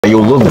yo,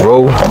 look,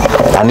 bro.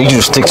 I need you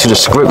to stick to the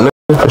script, nigga.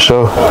 For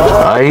sure.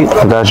 Alright?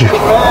 I got you.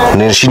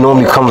 And then she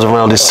normally comes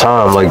around this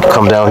time, like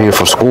come down here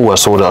from school. I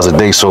saw her the other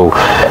day, so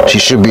she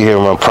should be here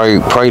around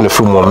probably in a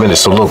few more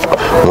minutes. So look,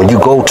 when you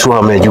go to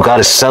her, man, you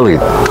gotta sell it.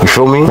 You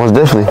feel me? Most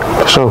definitely.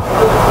 For sure.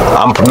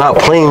 I'm not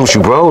playing with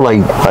you, bro.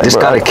 Like, this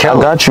bro, gotta count.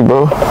 I got you,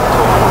 bro.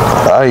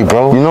 Alright,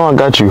 bro. You know I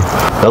got you.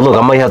 Now look,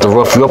 I might have to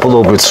rough you up a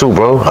little bit too,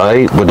 bro.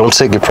 Alright? But don't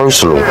take it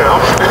personal.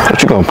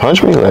 What, you gonna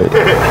punch me? Like,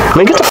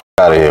 man, get the f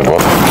out of here, bro.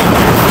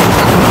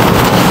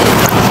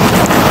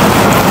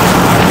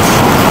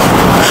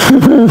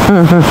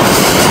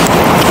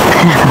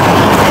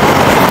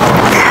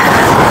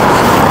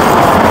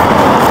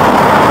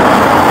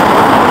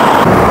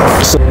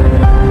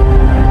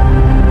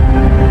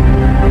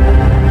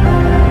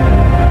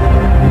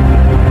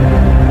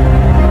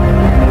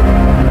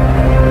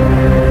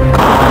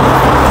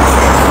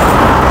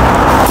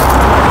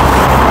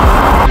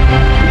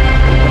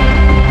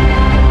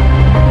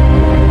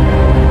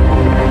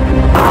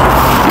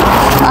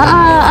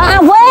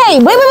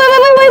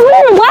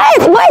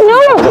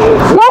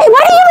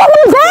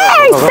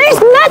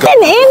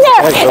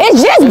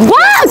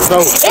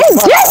 It's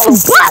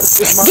just bucks.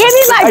 Give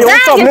me my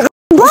bag.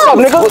 What's up,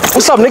 nigga?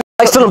 What's up, nigga?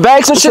 Like stealing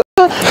bags and shit?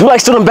 You like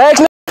stealing bags,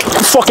 nigga?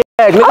 Fucking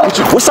bag,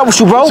 nigga. What's up with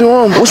you, bro?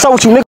 What's up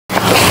with you, nigga?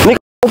 Nigga,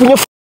 open your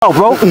mouth,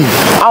 bro.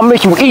 I'll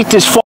make you eat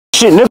this fucking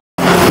shit, nigga.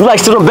 You like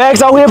stealing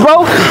bags out here,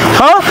 bro?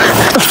 Huh?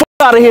 Get the fuck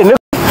out of here, nigga.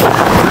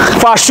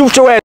 If I shoot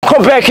your ass,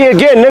 come back here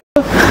again, nigga.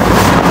 What the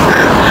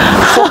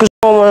fuck is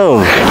wrong with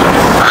him?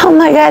 Oh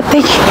my God,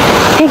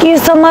 thank you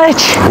so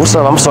much. What's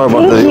up? I'm sorry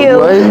about that. Thank you.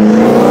 Right?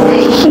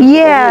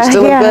 Yeah,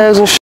 stealing bags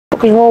and shit.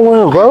 What is wrong with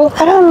him, bro?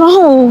 I don't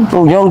know.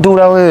 Oh, young dude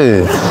out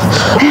here.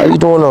 How you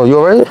doing though? You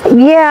alright?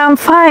 Yeah, I'm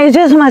fine. It's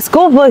just my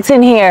school books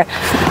in here.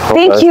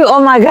 Thank you. Oh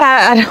my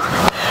God.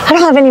 I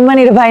don't have any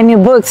money to buy new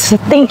books. So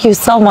thank you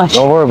so much.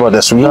 Don't worry about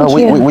that, sweetheart.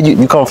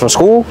 You come from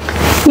school?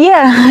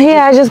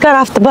 Yeah, I just got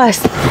off the bus.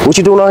 What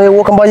you doing out here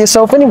walking by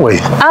yourself anyway?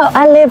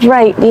 I live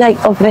right, like,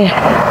 over there.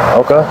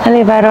 Okay. I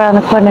live right around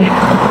the corner.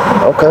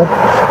 Okay.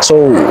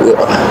 So,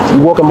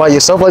 you walking by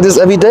yourself like this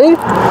every day?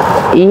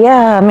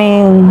 Yeah, I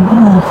mean,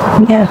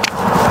 yeah.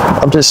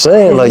 I'm just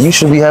saying, like, you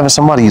should be having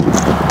somebody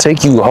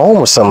take you home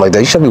or something like that.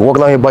 You should be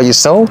walking out here by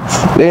yourself.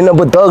 There ain't nothing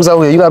but thugs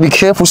out here. You gotta be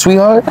careful,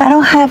 sweetheart. I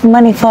don't have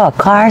money for a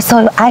car,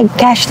 so I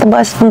catch the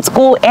bus from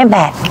school and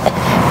back.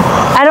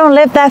 I don't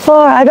live that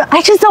far.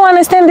 I just don't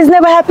understand. This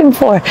never happened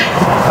before.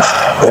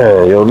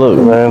 Yeah, yo, look,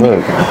 man,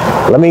 look.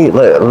 Let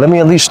me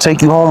at least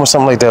take you home or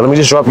something like that. Let me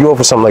just drop you off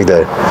or something like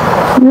that.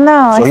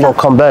 No. So you don't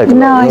come back.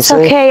 No, it's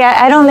okay.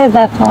 I don't live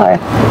that far.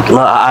 No,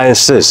 I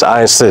insist.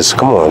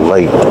 Come on,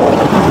 like,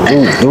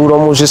 dude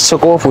almost just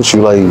took off with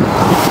you. Like,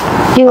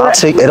 I'll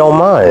take it. I don't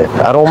mind.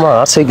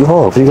 I'll take you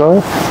home. You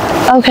know?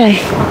 Okay.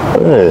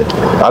 Yeah.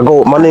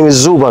 My name is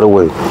Zoo, by the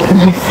way.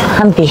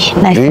 Humpy.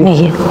 Nice to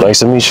meet you. Nice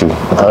to meet you.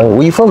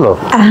 Where you from, though?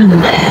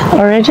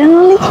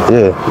 Originally?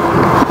 Yeah.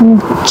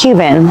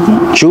 Cuban.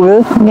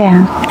 Cuban?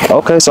 Yeah.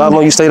 Okay, so how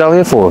long you stayed out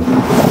here for?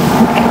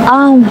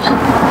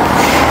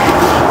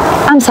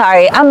 I'm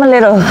sorry. I'm a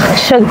little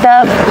shooked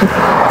up.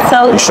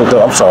 So. You shooked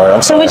up? I'm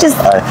sorry. Can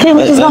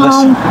we just go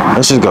home?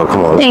 Let's just go.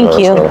 Come on. Thank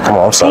you. Come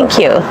on. I'm sorry. Thank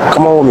you.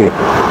 Come on with me.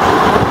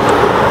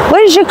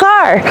 Where's your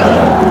car?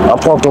 I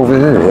parked over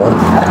here, yeah.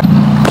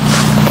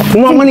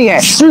 Where my money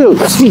at? Shoot.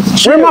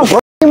 Where my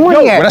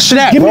money at? Where that shit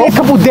at, Give me a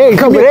couple days.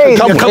 Couple days.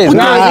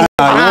 Nah,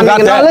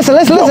 Nah, listen.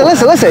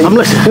 I'm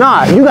listening.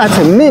 Nah, you got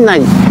to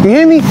midnight. You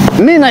hear me?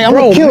 Midnight, I'm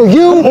gonna kill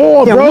you,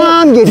 your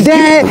mom, your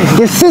dad,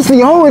 your sister,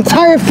 your whole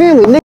entire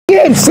family.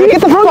 Nigga,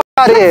 get the fuck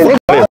out of here,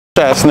 nigga.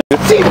 Ass nigga.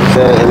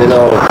 And then,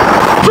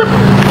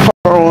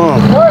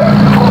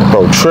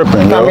 Bro,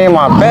 tripping, Got me in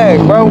my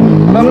bag, bro.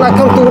 I'm not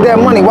coming through with that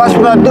money. Watch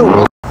what I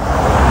do.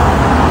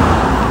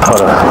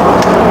 hold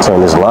on.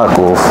 Turn this lock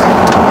off.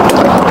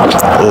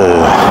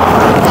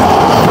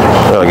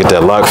 Gotta get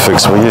that lock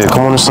fixed, but yeah,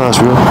 come on inside,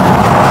 bro.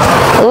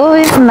 Oh,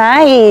 it's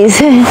nice.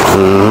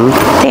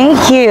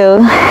 Thank you.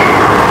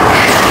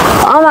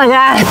 Oh my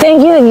God,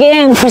 thank you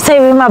again for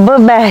saving my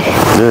book bag.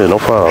 Yeah, no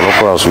problem,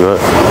 sweetheart.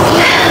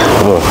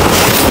 Come on.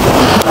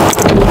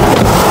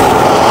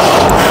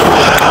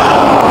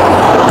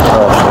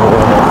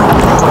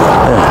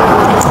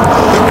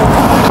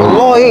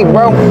 Hey,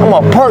 bro, I'm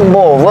a perk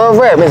boy, real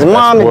rap. His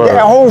mom and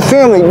dad, whole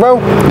family, bro.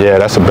 Yeah,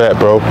 that's a bet,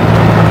 bro.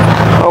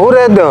 Oh, who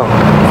that though?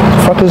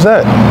 The fuck is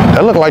that?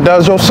 That look like that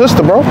was your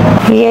sister, bro.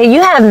 Yeah,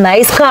 you have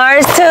nice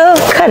cars too.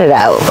 Cut it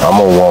out. I'm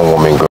a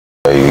one-woman girl.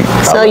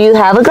 So you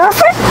have a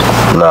girlfriend?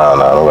 Nah,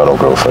 I don't got no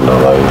girlfriend though.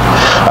 Like,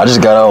 I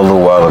just got out a little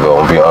while ago,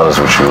 I'm being honest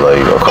with you,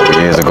 like a couple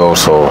years ago.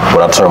 So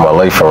when I turned my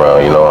life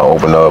around, you know, I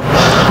opened up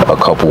a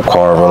couple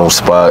car rental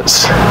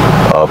spots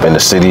up in the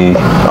city.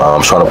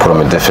 I'm trying to put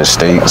them in different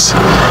states.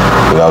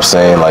 You know what I'm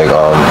saying? Like,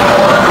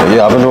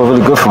 yeah, I've been doing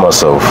really good for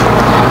myself.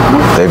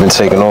 They've been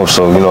taking off,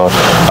 so, you know,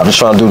 I'm just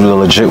trying to do it the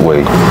legit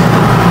way.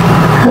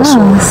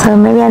 Oh, so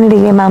maybe I need to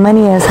get my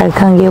money up so I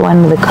come get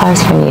one of the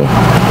cars from you.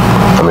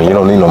 I mean, you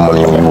don't need no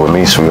money when you with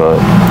me, sweetheart.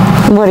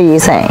 What are you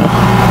saying?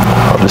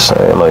 I'm just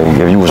saying, like,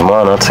 if you was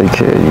mine, I'd take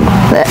care of you.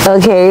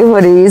 Okay,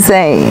 what are you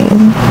saying?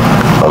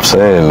 I'm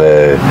saying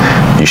that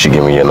you should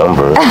give me your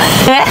number.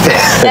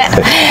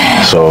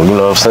 So, you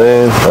know what I'm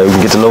saying? Like, we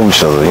can get to know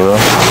each other, you know?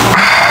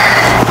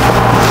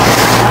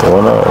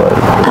 Why not? Like,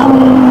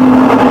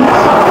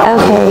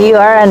 Okay, you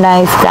are a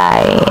nice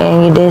guy,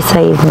 and you did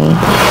save me.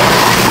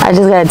 I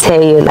just gotta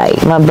tell you,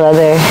 like, my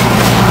brother,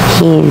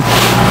 he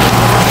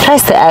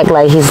tries to act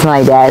like he's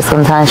my dad,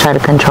 sometimes try to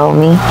control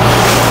me.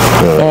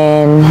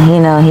 And, you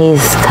know,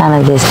 he's kind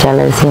of just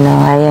jealous, you know,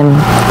 I am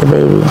the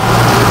baby.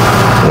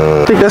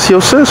 I think that's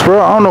your sis, bro.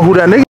 I don't know who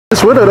that nigga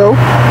is with her, though.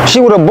 She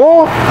with a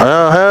bull?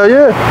 Hell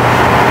yeah.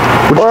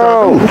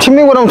 Bro, what you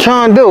mean what I'm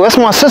trying to do? That's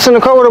my sister in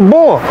the car with a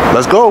bull.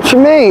 Let's go. What you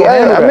mean?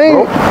 I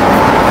mean,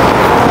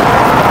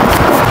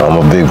 I'm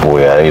a big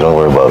boy, you don't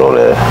worry about all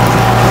that.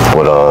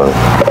 But,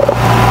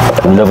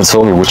 you never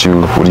told me what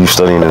are you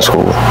studying in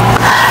school?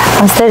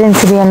 I'm studying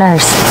to be a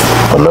nurse.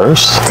 A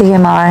nurse? To get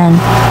my RN.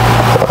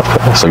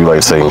 Okay. So you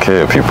like taking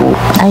care of people?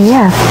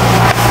 Yeah.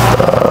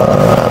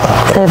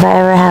 So if I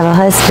ever have a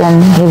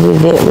husband, he'll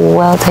be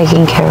well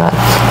taken care of.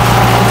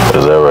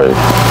 Is that right?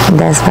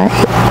 That's right.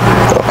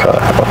 Okay.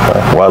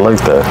 Well, I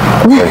like that.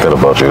 I like that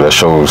about you. That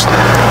shows a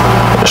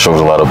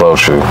lot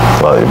about you,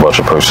 like about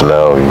your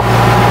personality. You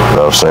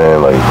know what I'm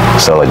saying? Like,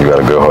 sound like you got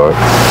a good heart.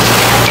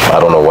 I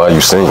don't know why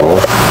you single,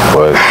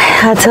 but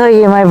I tell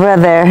you, my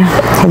brother,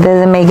 it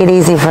doesn't make it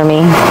easy for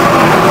me.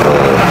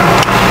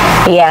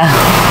 Yeah.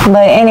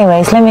 But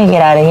anyways, let me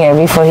get out of here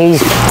before he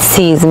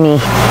sees me.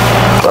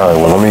 all right.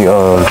 Well, let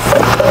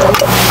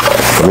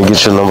me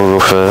get your number real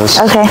fast.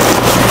 Okay.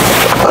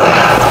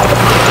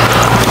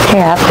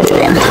 Here, I'll put it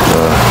in.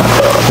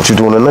 What you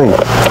doing tonight?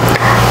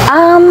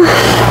 I'm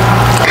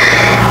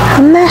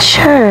not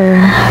sure. I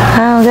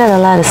don't got a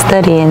lot of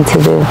studying to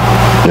do.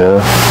 Yeah?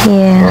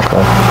 Yeah.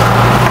 Okay.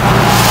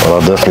 Well,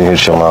 I'll definitely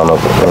hit your line up,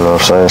 you know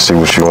what I'm saying? See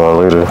what you want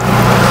later.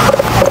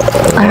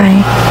 All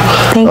right.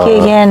 Thank you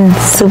again,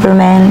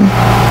 Superman.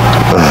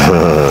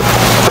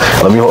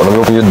 Let me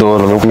open your door.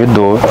 You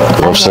know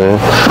what I'm saying?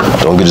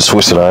 Don't get it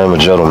twisted. I am a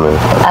gentleman.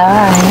 All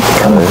right.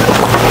 Come on.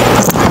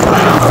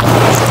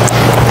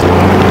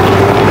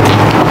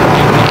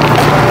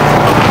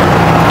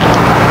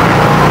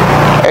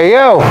 hey,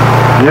 yo.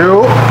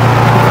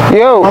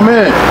 Yo. I'm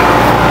in.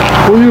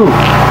 Who you?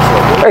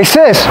 Hey,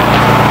 sis.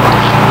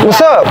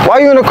 What's up? Why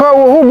you in the car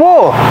with who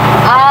bull?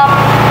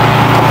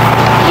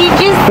 He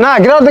just... Nah,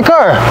 get out the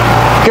car.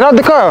 Get out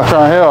the car.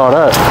 Trying to hear all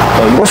that.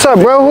 What's up,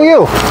 bro? Who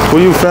you? Who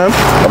you, fam?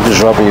 I'm just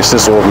dropping your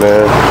sister off,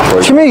 man.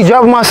 What you mean you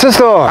dropping my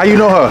sister off? How you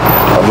know her?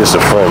 I'm just a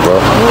friend,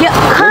 bro.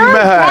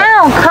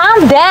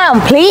 Calm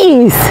down,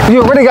 please.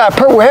 You already got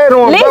purple hair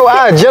on, bro.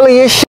 I jelly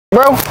your shit,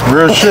 bro.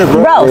 Real shit,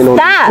 bro. Bro,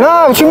 stop.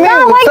 Nah, what you mean?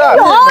 No, why Stop.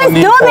 you always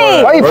do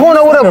this? Why you pulling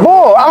up with a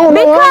bull? I don't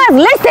know. Because,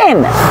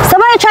 listen,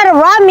 somebody tried to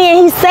rob me and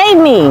he saved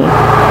me.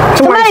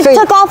 Somebody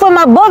took off with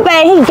my book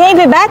bag, he gave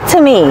it back to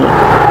me.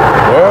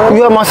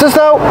 You have my sister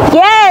out?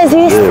 Yes,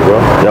 he's... Yeah, bro.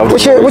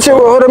 Yeah,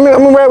 Hold on,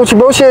 I'm ride with you,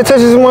 bro. She had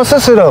attention to my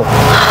sister, though.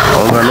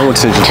 I don't got no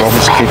attention, bro. I'm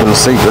just keeping her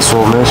safe. That's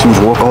all, man. She was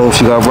walking home.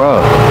 She got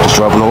robbed. Just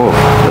dropping her off.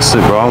 That's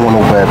it, bro. I don't want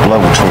no bad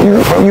blood with you,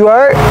 bro. You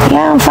alright?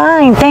 Yeah, I'm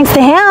fine, thanks to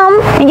him.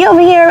 And you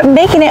over here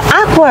making it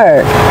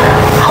awkward.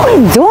 How are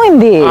we doing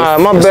this?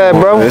 My bad,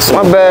 bro.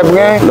 My bad,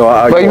 gang. No,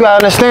 but you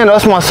gotta understand,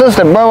 that's my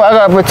sister, bro. I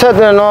gotta protect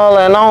her and all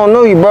that, and I don't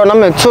know you, bro. And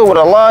I'm in tour with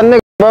a lot of niggas,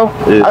 bro.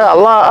 Yeah. I got a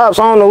lot of ops.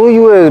 I don't know who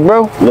you is,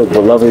 bro. Look,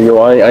 beloved, yo,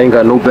 I ain't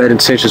got no bad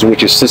intentions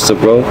with your sister,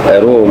 bro.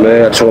 At all,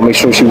 man. I tried to make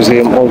sure she was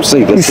here home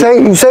safe. You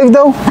safe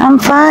though? I'm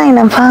fine.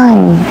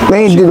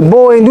 Man, the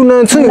boy ain't do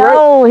nothing to you, right?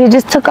 No, he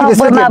just took off just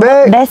with took my your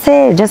bag? That's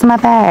it, just my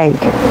bag.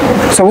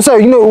 So what's up?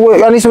 You know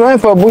what? I need some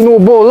info. But you know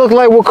what bull look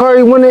like? What car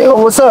he went in?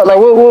 What's up? Like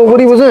what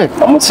he was in? I'm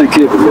gonna take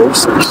care of it, man.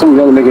 He's some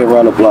young nigga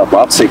around the block, but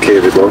I'll take care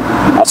of it, bro.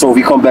 I told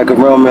if he come back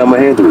around, man, I'ma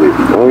handle it.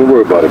 Don't even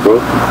worry about it, bro.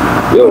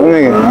 Yo,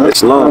 nigga,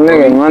 it's love, my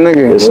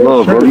nigga. It's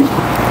love, bro.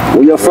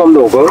 Where you from,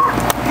 though, bro?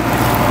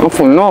 I'm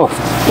from North.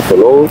 You from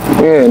North?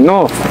 Yeah,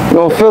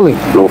 North Philly.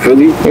 North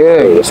Philly?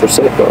 Yeah. That's what's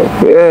up,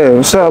 bro. Yeah,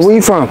 what's up? Where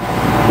you from?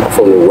 I'm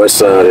from the west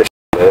side and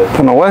man.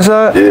 From the west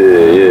side?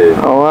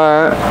 Yeah. Oh,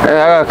 alright.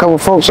 Yeah, I got a couple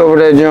folks over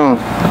there, John.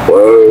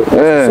 Word.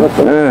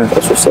 Yeah.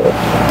 That's what's up.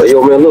 Hey,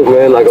 yo, man, look,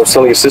 man, like I was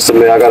telling your sister,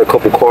 man, I got a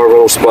couple car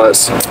rental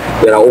spots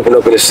that I opened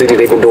up in the city.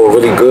 They've been doing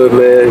really good,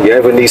 man. You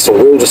ever need some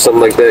wheels or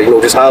something like that, you know,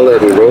 just holler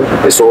at me, bro.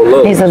 It's all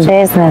love. He's a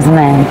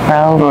businessman,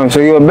 bro. Oh, so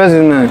you a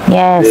businessman?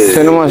 Yes.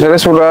 So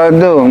that's what I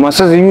do. My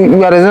sister, you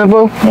got his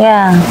info?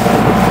 Yeah.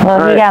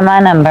 Well, he got my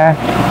number.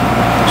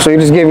 So you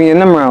just gave me your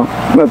number out.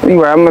 But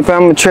you right, I'm a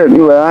trip.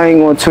 You right, I ain't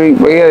gonna tweet.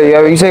 But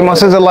yeah, you say my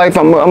sister life,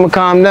 I'm gonna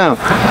calm down.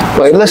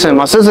 But listen,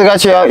 my sister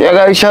got you out. Y'all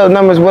got each other's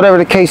numbers, whatever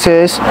the case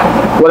is.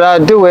 What I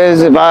do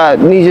is, if I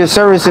need your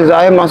services,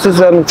 I hit my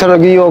sister up and tell her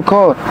to give you a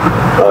call.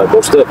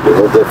 Most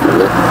definitely,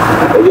 man.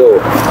 Hey, yo,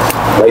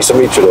 nice to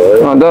meet you,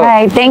 though, All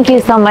right, thank you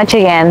so much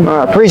again.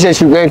 I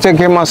appreciate you, man. Take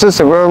care of my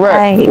sister, bro.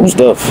 Right. All right.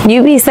 Stuff.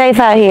 You be safe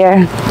out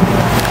here.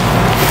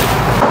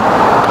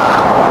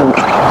 I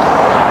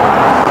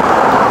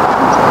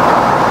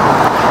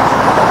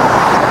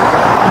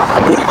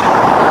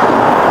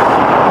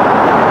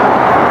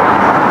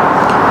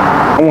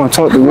want to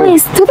talk to you. Wait,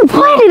 stupid.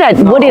 What did I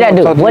do? What did I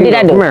do? What did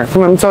I do? Come here,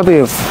 let me talk to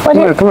you. What Come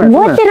here, come here.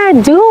 What did I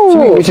do?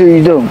 What should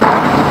you do?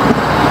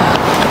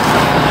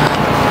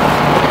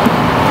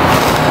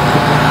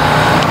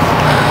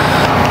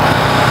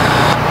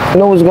 You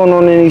know what's going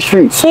on in these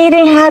streets. He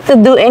didn't have to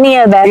do any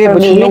of that for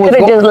me. He could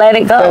have just let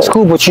it go. That's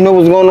cool, but you know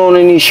what's going on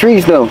in these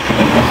streets, though.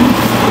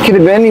 Could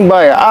have been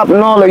anybody, op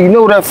and all that. You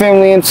know what that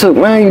family in took,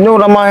 man. You know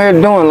what I'm out here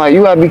doing. Like,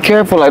 you gotta be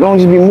careful. Like, don't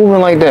just be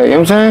moving like that. You know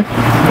what I'm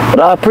saying? But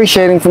I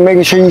appreciate him for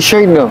making sure you're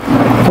straight, though.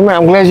 Come here,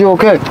 I'm glad you're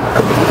okay.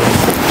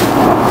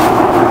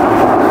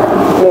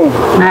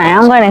 Alright,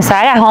 I'm going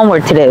inside. I got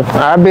homework to do.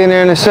 I'll be in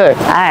there in a sec.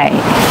 Alright.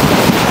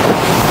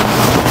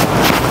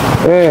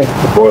 Yeah.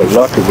 Boy,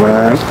 lucky,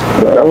 man.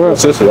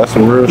 Sister, that's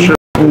some real shit.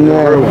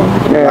 Yeah. Real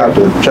one. You have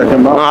to check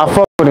him out. Nah, I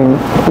fuck with him.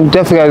 You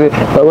definitely got it.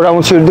 But what I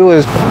want you to do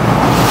is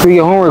do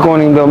your homework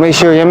on him, though. Make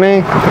sure, you know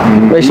what I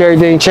mean? Make sure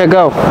everything check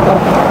out. I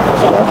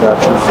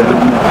got you.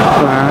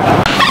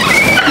 Alright.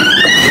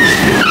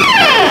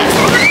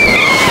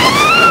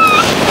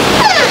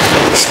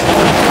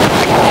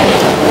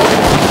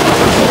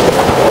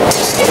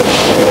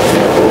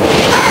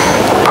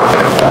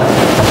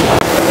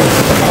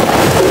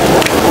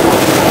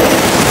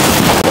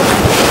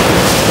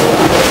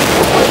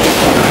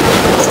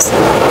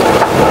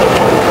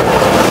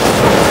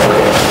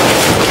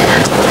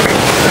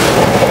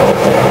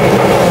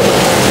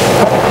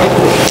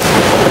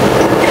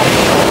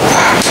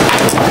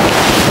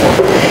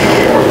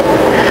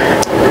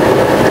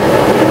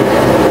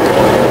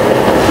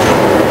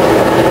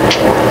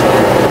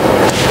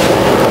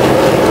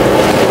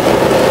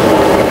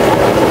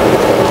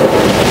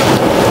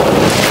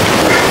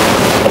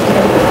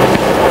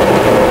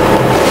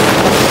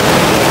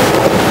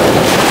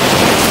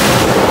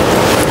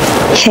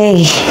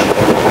 Hey,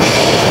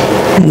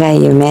 I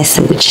got your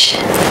message.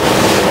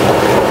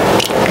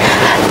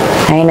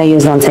 I didn't know you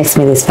was gonna text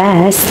me this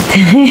fast.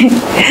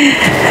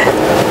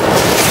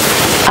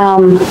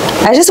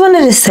 I just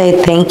wanted to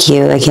say thank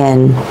you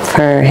again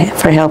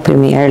for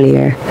helping me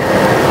earlier.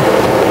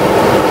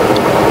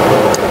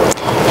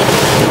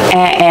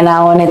 And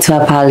I wanted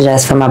to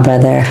apologize for my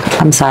brother.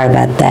 I'm sorry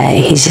about that.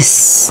 He's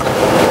just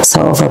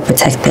so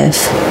overprotective.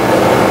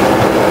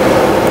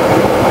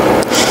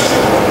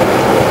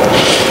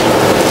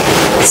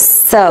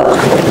 So,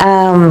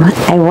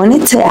 I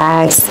wanted to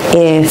ask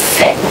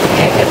if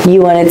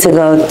you wanted to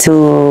go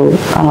to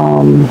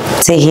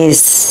his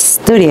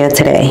studio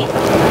today.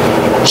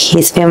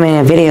 He's filming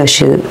a video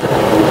shoot.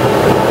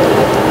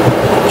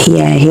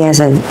 Yeah, he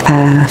has a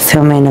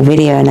filming a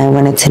video, and I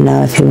wanted to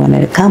know if you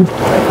wanted to come.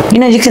 You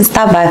know, you can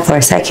stop by for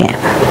a second.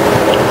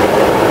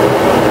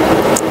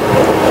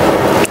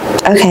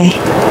 Okay.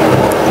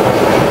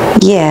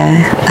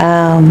 Yeah.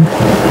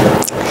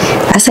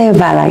 I say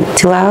about like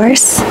 2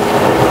 hours.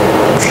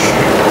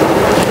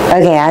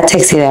 Okay, I'll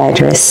text you the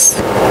address.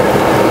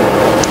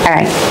 All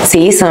right,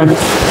 see you soon.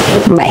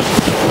 Bye.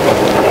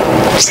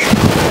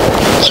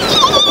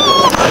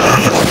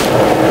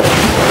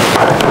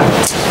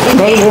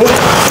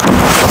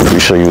 You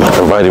sure you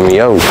invited me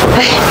out?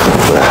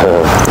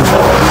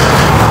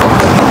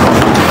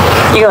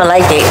 You're gonna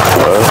like it.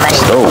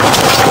 That's dope.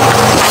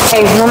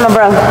 Hey, where's my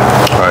bro? All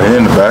right, he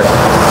in the back.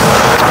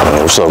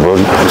 What's up,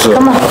 brody? What's up?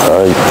 Come on. All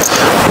right.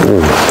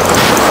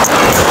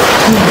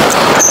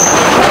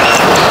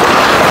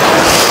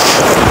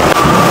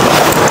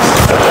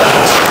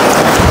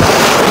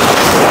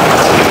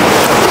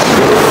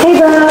 Hey,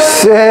 bro.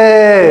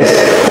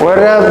 Sis, what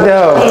up,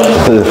 though? Hey.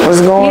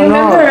 What's going You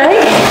remember, on?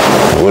 right?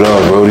 What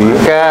up, brody?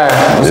 God,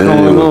 what's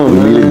going on? We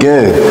meet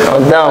again.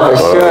 I'm down for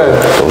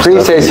sure.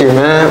 Appreciate you,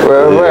 man.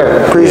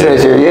 Right.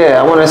 Appreciate you.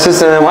 Yeah, I want to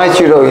sister and invite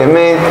you, though, you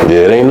mean?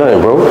 Yeah, it ain't nothing,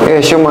 bro.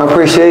 Yeah, show my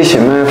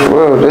appreciation, man.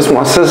 For real. This is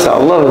my sister. I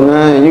love her,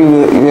 man.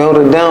 You held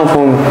her down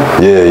for me.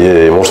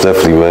 Yeah, most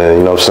definitely, man.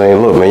 You know what I'm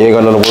saying? Look, man, you ain't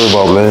got nothing to worry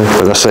about, man.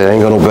 Like I said, I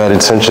ain't got no bad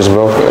intentions,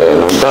 bro. Yeah,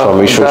 no doubt. Trying to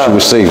make sure she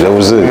was safe. That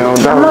was it. Yeah, no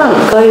Come doubt.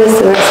 on, go use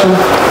the restroom.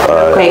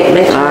 Quick,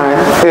 let's All right.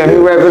 Yeah, let me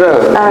wrap it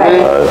up. All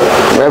right.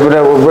 Wrap it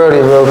up with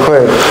Brody real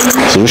quick.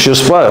 So what's your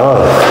spot,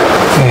 huh?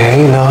 Yeah,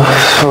 you know,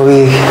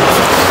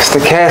 it's the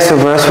castle,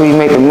 bro. That's where you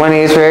make the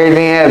money. It's where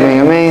everything happens, you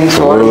know what I mean?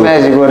 So all the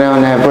magic go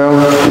down there, bro.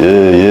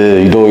 Yeah,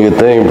 you doing your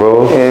thing,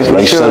 bro. Yeah,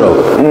 nice sure.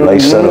 setup.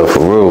 Nice setup,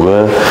 for real,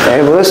 man.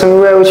 Hey, but listen, we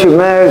rap with you,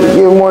 man.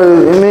 Get more, you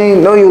know what I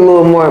mean? Know you a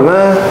little more,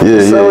 man.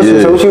 Yeah. So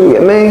what you, I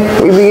mean,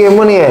 we be getting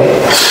money at?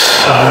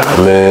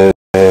 Man,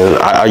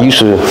 I used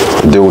to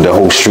deal with that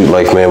whole street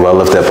life, man, but I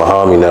left that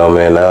behind me now,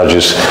 man. Now I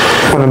just...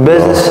 On the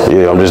business?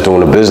 Yeah, I'm just doing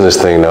the business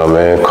thing now,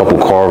 man. Couple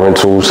car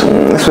rentals.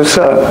 That's what's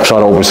up.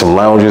 Trying to open some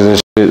lounges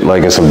and shit,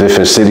 like in some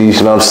different cities,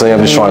 you know what I'm saying?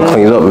 I'm just trying to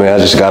clean it up, man. I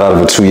just got out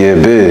of a 2-year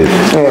bid.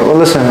 Yeah, well,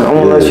 listen, I'm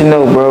gonna let you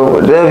know, bro.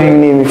 Whatever you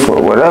need me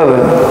for, whatever,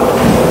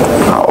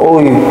 I owe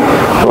you.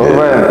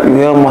 Right. You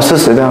helped my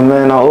sister down,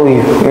 man. I owe you.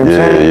 You know what I'm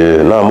saying?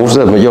 Yeah. Nah, most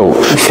definitely, yo.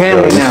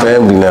 Family we now.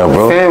 Family now,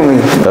 bro.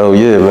 Family. Hell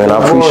yeah, man. I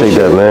appreciate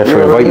that, man,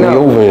 for inviting me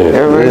over here.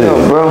 Everybody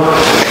know, bro.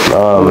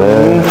 Nah,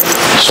 man.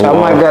 So, I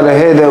might gotta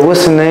hit that,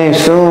 what's the name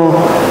soon?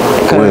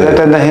 Cause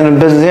after that handle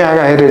business here, I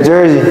gotta hit a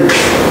Jersey.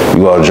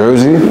 You out of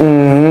Jersey?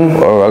 Mm-hmm.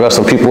 I got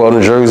some people out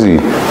in Jersey.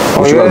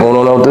 What you got going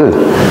on out there?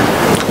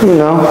 You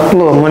know,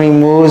 little money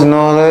moves and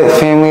all that,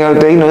 family out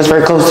there. You know, it's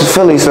very close to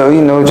Philly, so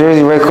you know,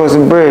 Jersey right close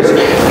to Bridge.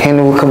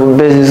 Handle a couple of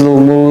business, little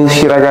moves,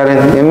 shit I got in,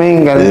 you know what I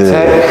mean? Got in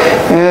tech.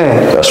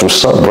 Yeah. That's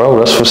what's up, bro.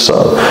 That's what's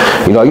up.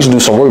 You know, I used to do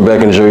some work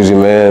back in Jersey,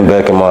 man,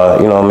 back in my,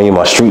 you know what I mean,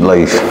 my street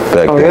life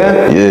back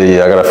then.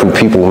 Yeah, I got a few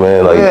people,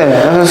 man. Like,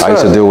 I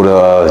used to deal with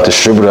a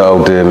distributor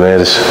out there, man.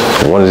 This,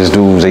 one of these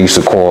dudes they used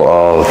to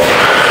call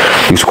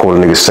the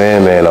nigga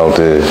Sandman out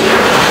there.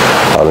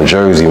 Out in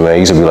Jersey, man. He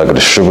used to be like a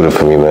distributor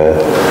for me, man.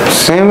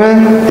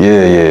 Sandman?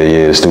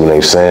 Yeah. This dude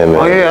named Sandman.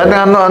 Oh yeah, I think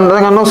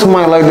I know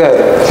somebody like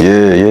that.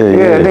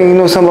 Yeah. I think you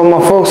know something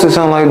about my folks or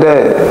something like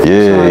that.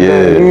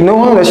 Yeah. You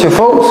know him? That's your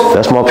folks?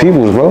 That's my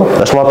peoples, bro.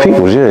 That's my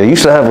peoples, yeah. He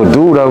used to have a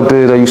dude out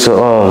there that used to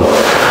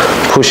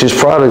push his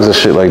products and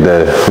shit like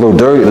that. A little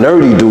dirty,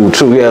 nerdy dude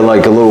too. He had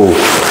like a little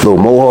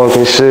mohawk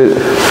and shit.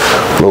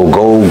 Little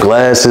gold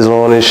glasses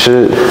on and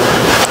shit.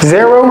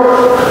 Zero?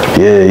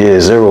 Yeah,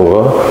 Zero,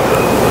 bro.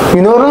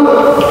 You know them?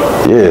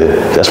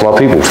 Yeah, that's my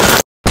people.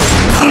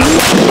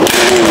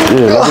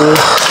 Yeah,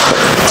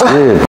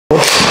 yeah.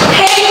 Hey,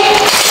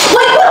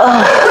 what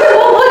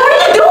are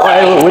you doing?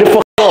 Hey, where the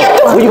fuck you going?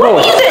 Where you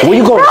going? Where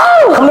you going?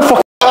 Come the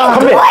fuck.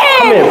 Come here.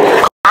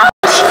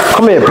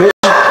 Come here, bitch.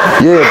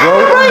 Yeah, bro.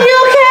 Are you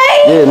okay?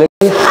 Yeah,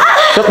 nigga.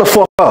 Shut the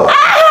fuck up.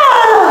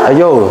 Hey,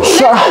 yo,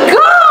 shut up.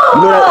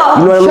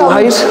 You know that little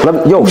heist?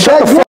 Yo,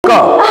 shut the fuck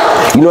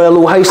up. You know that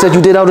little heist that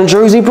you did out in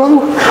Jersey, bro?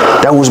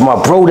 That was my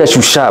bro that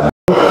you shot, bro.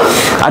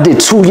 I did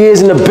 2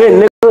 years in the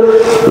bin,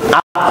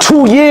 nigga.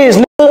 2 years,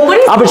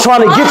 nigga. I've been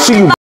trying to get to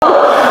you, bro.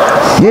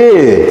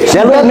 Yeah.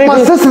 That little nigga.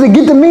 My sister to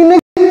get to me, nigga?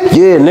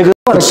 Yeah, nigga. You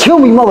wanna kill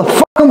me,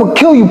 motherfucker. I'm gonna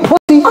kill you,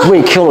 pussy. You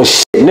ain't killing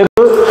shit, nigga.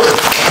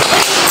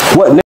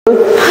 What,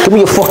 nigga? Give me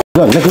your fucking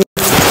gun, nigga.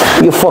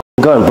 Give me your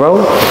fucking gun, bro.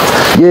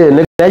 Yeah,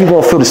 nigga. Now you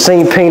gonna feel the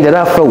same pain that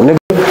I felt, nigga.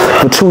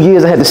 For 2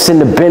 years, I had to sit in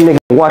the bin, nigga,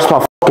 and watch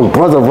my fucking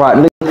brother rot,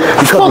 nigga.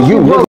 Because of you,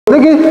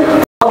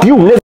 nigga. Fuck you,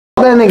 nigga.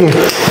 That nigga.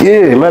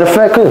 Yeah, matter of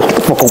fact, get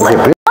the fuck over here,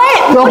 bitch.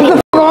 Yo, get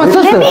the fuck on my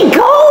sister. Let me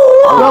go.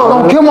 Yo,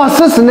 don't kill my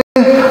sister, nigga.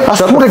 I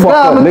swear to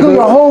God, I'm gonna kill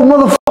your whole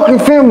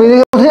motherfucking family.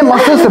 Nigga. Don't hit my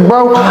sister,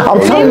 bro. I'm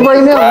telling you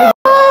right now.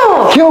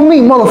 Nigga. Kill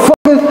me,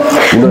 motherfucker.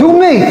 You know, do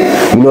me.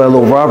 You know that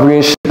little robbery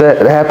and shit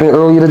that happened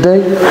earlier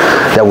today?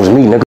 That was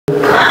me, nigga.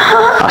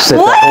 I set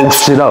the whole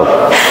shit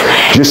up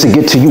just to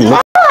get to you,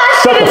 nigga.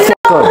 Shut the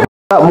fuck up.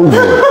 Stop moving.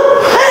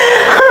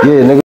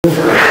 Yeah, nigga.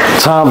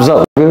 Time's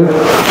up, nigga.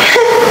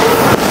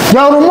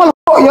 Yo, don't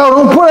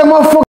pull that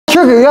motherfucking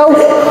trigger, yo.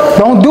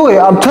 Don't do it.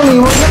 I'm telling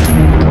you. You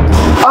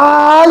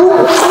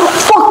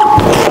fuck.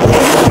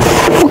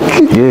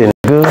 Yeah,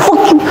 nigga.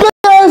 Fuck you, bitch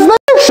ass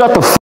nigga. Shut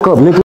the fuck up,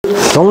 nigga.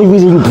 The only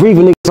reason you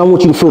breathing, nigga, is I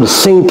want you to feel the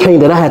same pain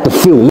that I had to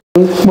feel,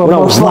 nigga, when I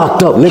was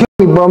locked up, nigga.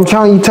 Kill me, bro. I'm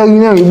trying to tell you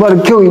now. You better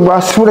kill me, bro. I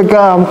swear to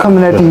God, I'm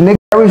coming at you, nigga.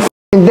 Every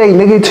fucking day,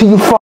 nigga, till you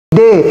fucking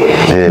dead.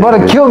 Yeah, you better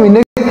nigga. kill me,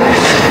 nigga.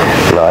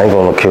 Nah, I ain't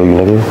gonna kill you,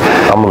 nigga.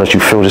 I'm gonna let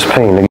you feel this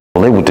pain, nigga.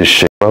 Live with this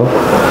shit, bro.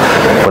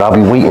 But I'll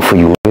be waiting for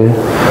you, nigga.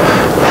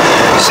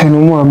 Say no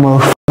more,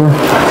 motherfucker.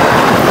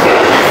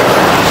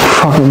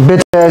 Fucking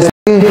bitch ass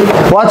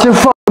nigga. Watch your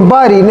fucking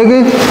body,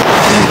 nigga.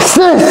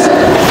 Sis!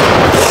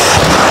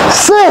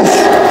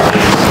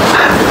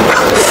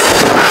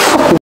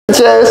 Fucking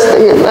bitch ass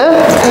nigga, man.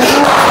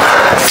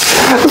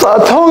 That's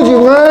what I told you,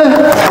 man.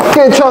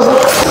 Can't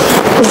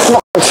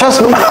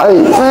trust nobody,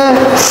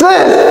 man.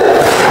 Sis!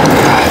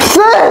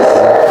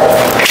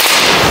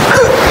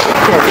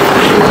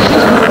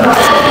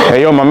 Hey,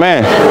 yo, my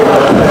man.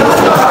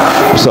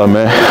 What's up,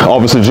 man?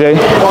 Officer J.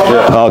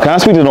 Yeah. Can I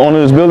speak to the owner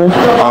of this building? Yeah.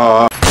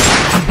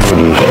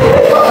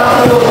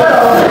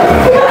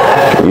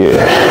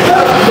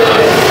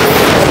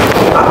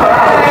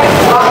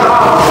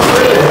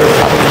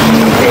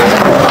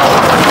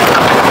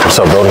 What's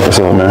up, Brody? What's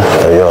up, man?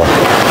 Hey, yo.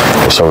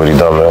 It's already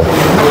done, man.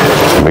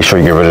 Make sure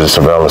you get rid of the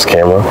surveillance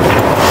camera.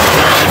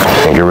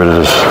 And get rid of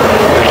this.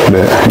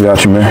 Yeah,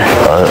 got you, man.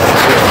 All right.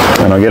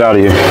 And I'll get out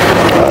of here.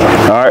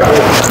 All right.